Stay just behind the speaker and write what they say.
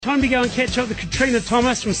Time to go and catch up with Katrina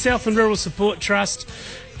Thomas from Southland Rural Support Trust.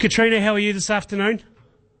 Katrina, how are you this afternoon?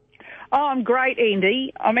 Oh, I'm great,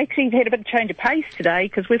 Andy. I'm actually had a bit of change of pace today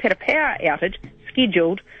because we've had a power outage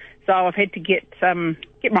scheduled, so I've had to get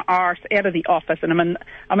my arse out of the office, and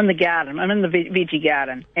I'm in the garden. I'm in the veggie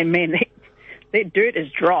garden, and man, that dirt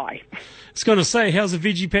is dry. I was going to say, how's the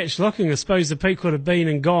veggie patch looking? I suppose the peak would have been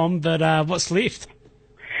and gone, but what's left?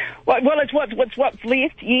 Well, it's what's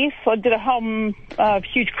left. Yes, I did a whole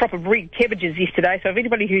huge crop of red cabbages yesterday. So if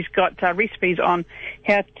anybody who's got recipes on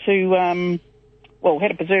how to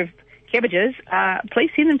preserve cabbages,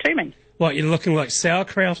 please send them to me. What, you're looking like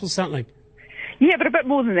sauerkraut or something? Yeah, but a bit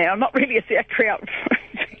more than that. I'm not really a sauerkraut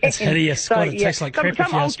fan. It's hideous. God, it tastes like crap if you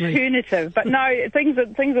ask me. Some alternative, but no, things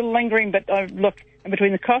are lingering. But look, in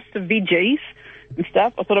between the cost of veggies and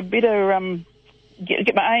stuff, I thought I'd better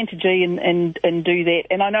get my A into G and do that.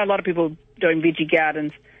 And I know a lot of people doing veggie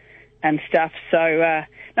gardens and stuff. So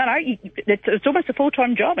it's almost a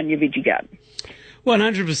full-time job in your veggie garden.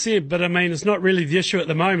 100%, but I mean, it's not really the issue at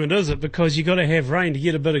the moment, is it? Because you've got to have rain to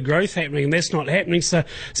get a bit of growth happening, and that's not happening. So,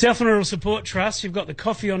 Southland Rural Support Trust, you've got the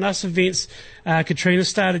Coffee on Us events. Katrina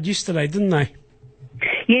started yesterday, didn't they?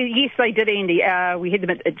 Yeah, yes, they did, Andy. We had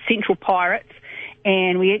them at Central Pirates,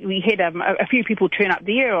 and we had a few people turn up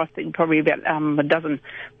there. I think probably about a dozen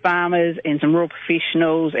farmers and some rural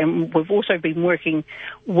professionals, and we've also been working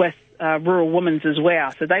with rural women's as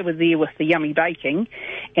well. So they were there with the yummy baking,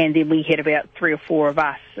 and then we had about 3 or 4 of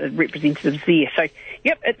us representatives there. So,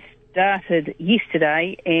 yep, it started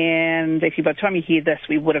yesterday, and actually by the time you hear this,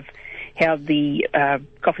 we would have held the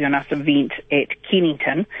Coffee on Us event at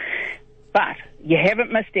Kennington. But you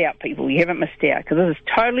haven't missed out, people. You haven't missed out, because this is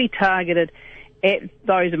totally targeted at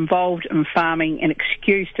those involved in farming, an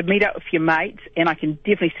excuse to meet up with your mates, and I can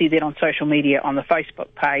definitely see that on social media, on the Facebook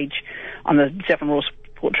page, on the Southland Rural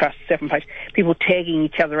Support Trust Southland page, people tagging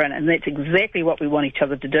each other in, and that's exactly what we want each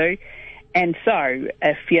other to do. And so,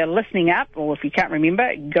 if you're listening up, or if you can't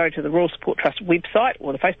remember, go to the Rural Support Trust website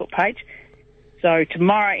or the Facebook page. So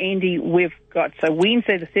tomorrow, Andy,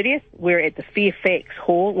 Wednesday the 30th, we're at the Fairfax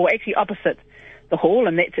Hall, or actually opposite the hall,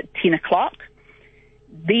 and that's at 10 o'clock.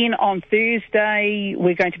 Then on Thursday,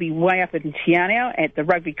 we're going to be way up in Tianao at the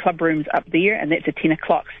rugby club rooms up there, and that's a 10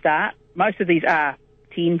 o'clock start. Most of these are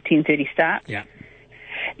 10:30 start. Yeah.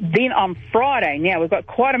 Then on Friday, now we've got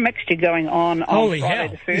quite a mixture going on Holy Friday hell,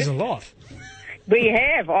 the 1st. there's a lot. We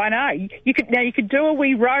have, I know. You could do a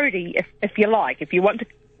wee roadie if you like. If you want to,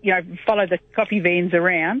 follow the coffee vans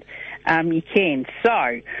around, you can.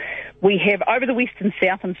 So we have over the western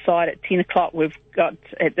southern side at 10 o'clock, we've got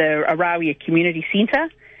at the Arawia Community Centre.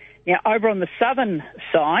 Now over on the southern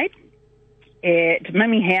side at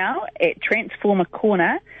Mimi Howe at Transformer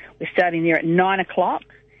Corner, we're starting there at 9 o'clock.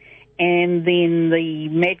 And then the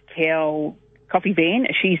Mad Cow coffee van,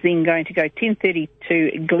 she's then going to go 10:30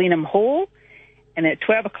 to Glenham Hall. And at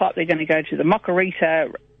 12 o'clock, they're going to go to the Mokarita,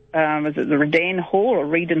 is it the Redan Hall or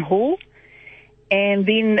Redan Hall? And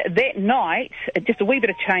then that night, just a wee bit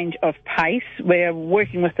of change of pace, we're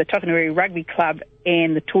working with the Tokanui Rugby Club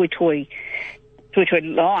and the Toi Toi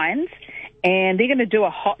Lions, and they're going to do a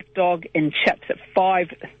hot dog and chips at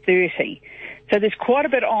 5:30. So there's quite a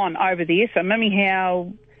bit on over there. So Mimi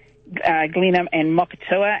Howe, Glenham and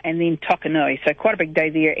Mokatua, and then Tokanui. So quite a big day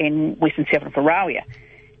there in Western Southland for Rawia.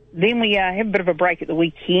 Then we have a bit of a break at the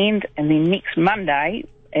weekend, and then next Monday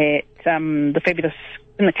at the fabulous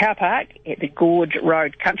in the car park at the Gorge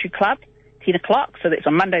Road Country Club, 10 o'clock. So that's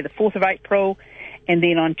on Monday the 4th of April. And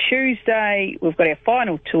then on Tuesday, we've got our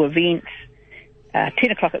final 2 events,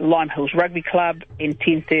 10 o'clock at the Lime Hills Rugby Club and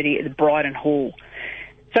 10:30 at the Bryden Hall.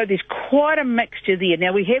 So there's quite a mixture there.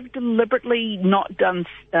 Now, we have deliberately not done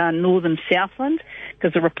northern Southland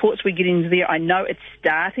because the reports we're getting there, I know it's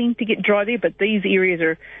starting to get dry there, but these areas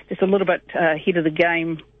are just a little bit ahead of the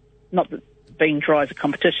game, not that being dry is a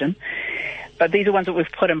competition, but these are ones that we've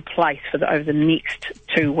put in place for over the next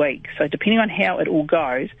 2 weeks. So depending on how it all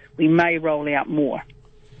goes, we may roll out more.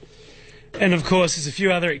 And of course, there's a few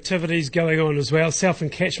other activities going on as well.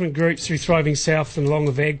 Southland catchment groups through Thriving South and along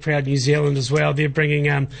with Ag Proud New Zealand as well. They're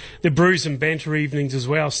bringing the brews and banter evenings as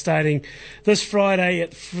well, starting this Friday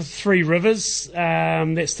at Three Rivers.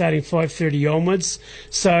 That's starting 5:30 onwards.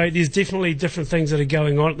 So there's definitely different things that are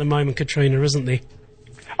going on at the moment, Katrina, isn't there?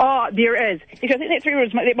 Oh, there is. Because I think that 3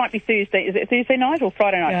 Rivers, that might be Thursday. Is it Thursday night or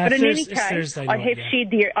Friday night? But in any case, I have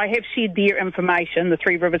shared their information, the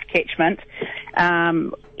 3 Rivers catchment.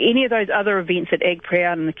 Any of those other events that Ag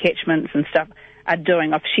Proud and the catchments and stuff are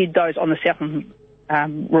doing, I've shared those on the Southland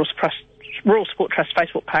Rural Sport Trust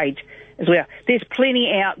Facebook page as well. There's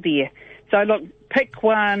plenty out there. So look, pick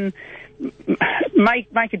one,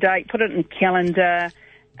 make a date, put it in the calendar.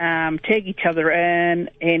 tag each other in,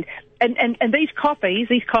 and these coffees,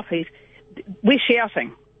 we're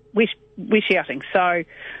shouting. We're shouting. So,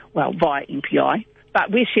 well, via MPI,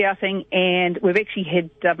 but we're shouting, and we've actually had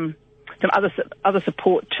some other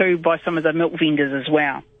support too by some of the milk vendors as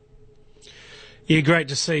well. Yeah, great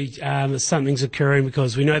to see that something's occurring,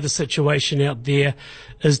 because we know the situation out there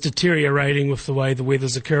is deteriorating with the way the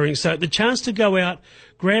weather's occurring. So the chance to go out,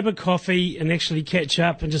 grab a coffee and actually catch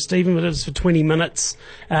up, and just even if it is for 20 minutes,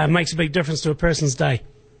 makes a big difference to a person's day.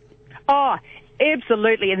 Oh,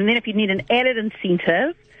 absolutely. And then if you need an added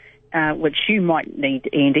incentive, which you might need,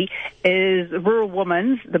 Andy, is Rural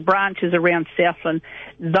Women's, the branches around Southland.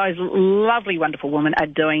 Those lovely, wonderful women are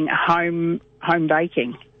doing home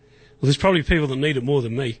baking. Well, there's probably people that need it more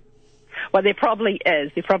than me. Well, there probably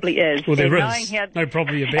is. Well, there is. No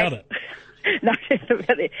probably about it. No,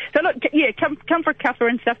 so look, yeah, come for a cuppa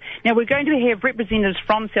and stuff. Now, we're going to have representatives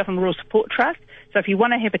from Southland Rural Support Trust, so if you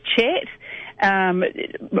want to have a chat,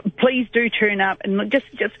 please do turn up, and we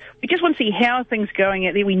just want to see how things are going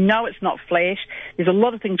out there. We know it's not flash. There's a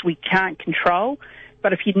lot of things we can't control,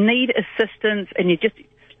 but if you need assistance and you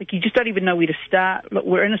just don't even know where to start, look,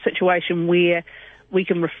 we're in a situation where we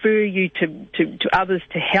can refer you to others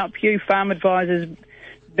to help you, farm advisors,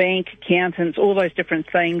 bank accountants, all those different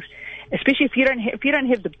things. Especially if you don't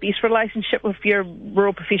have the best relationship with your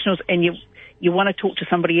rural professionals and you want to talk to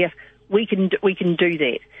somebody else, we can do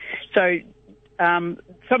that. So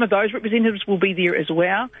some of those representatives will be there as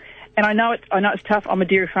well. And I know it's tough. I'm a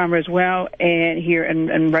dairy farmer as well, and here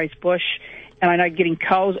in Race Bush, and I know getting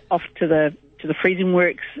coals off to the freezing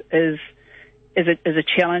works is a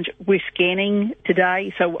challenge. We're scanning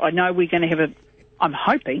today, so I know we're going to have I'm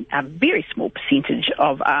hoping a very small percentage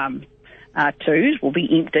of R2s will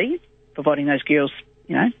be empty, providing those girls,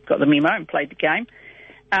 got the memo and played the game.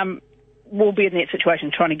 We'll be in that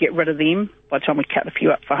situation trying to get rid of them by the time we cut a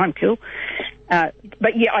few up for home kill.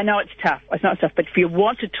 But yeah, I know it's tough. But if you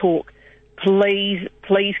want to talk, please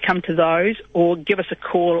come to those, or give us a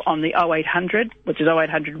call on the 0800, which is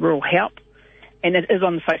 0800 Rural Help. And it is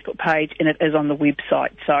on the Facebook page, and it is on the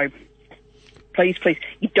website. So please,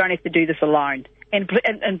 you don't have to do this alone. And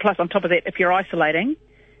plus, on top of that, if you're isolating,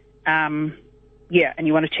 and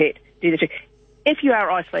you want to chat, do the chat. If you are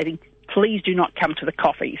isolating, please do not come to the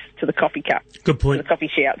coffee cup. Good point. To the coffee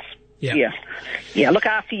shouts. Yeah. Look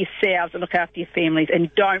after yourselves and look after your families, and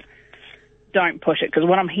don't push it, because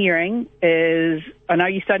what I'm hearing is, I know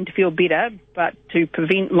you're starting to feel better, but to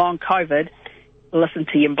prevent long COVID, listen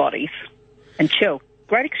to your bodies. And chill.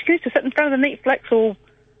 Great excuse to sit in front of the Netflix or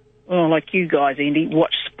like you guys, Andy,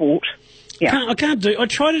 watch sport. Yeah. I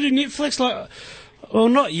try to do Netflix,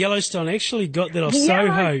 not Yellowstone. I actually got that off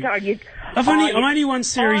Soho. I'm only one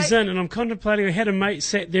series in, and I'm contemplating. I had a mate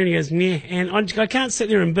sat there and he goes, nah, and I can't sit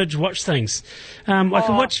there and binge watch things. I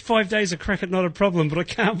can watch 5 days of cricket, not a problem, but I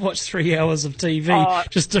can't watch 3 hours of TV,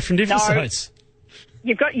 just different episodes. No.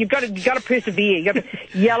 You've got to persevere.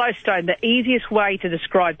 Yellowstone. The easiest way to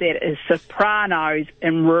describe that is Sopranos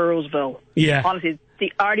in Ruralsville. Yeah, honestly, it's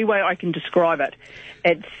the only way I can describe it.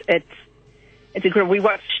 It's incredible.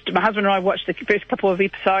 My husband and I watched the first couple of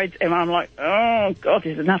episodes, and I'm like, oh God,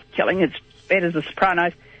 there's enough killing. It's bad as the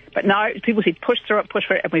Sopranos. But no, people said push through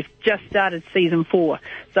it, and we've just started season 4.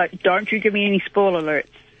 So don't you give me any spoiler alerts.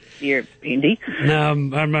 Here, Andy. No, I'm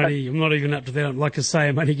not even up to that. Like I say,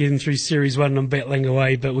 I'm only getting through series 1 and I'm battling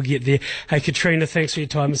away, but we'll get there. Hey, Katrina, thanks for your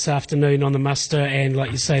time this afternoon on the muster, and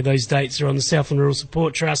like you say, those dates are on the Southland Rural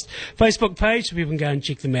Support Trust Facebook page, so people can go and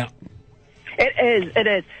check them out. It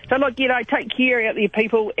is. So look, take care out there,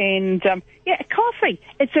 people, and coffee.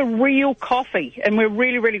 It's a real coffee, and we're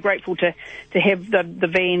really, really grateful to have the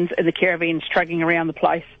vans and the caravans trucking around the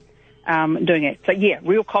place doing it. So yeah,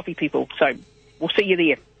 real coffee, people. So we'll see you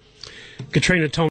there. Katrina Thompson.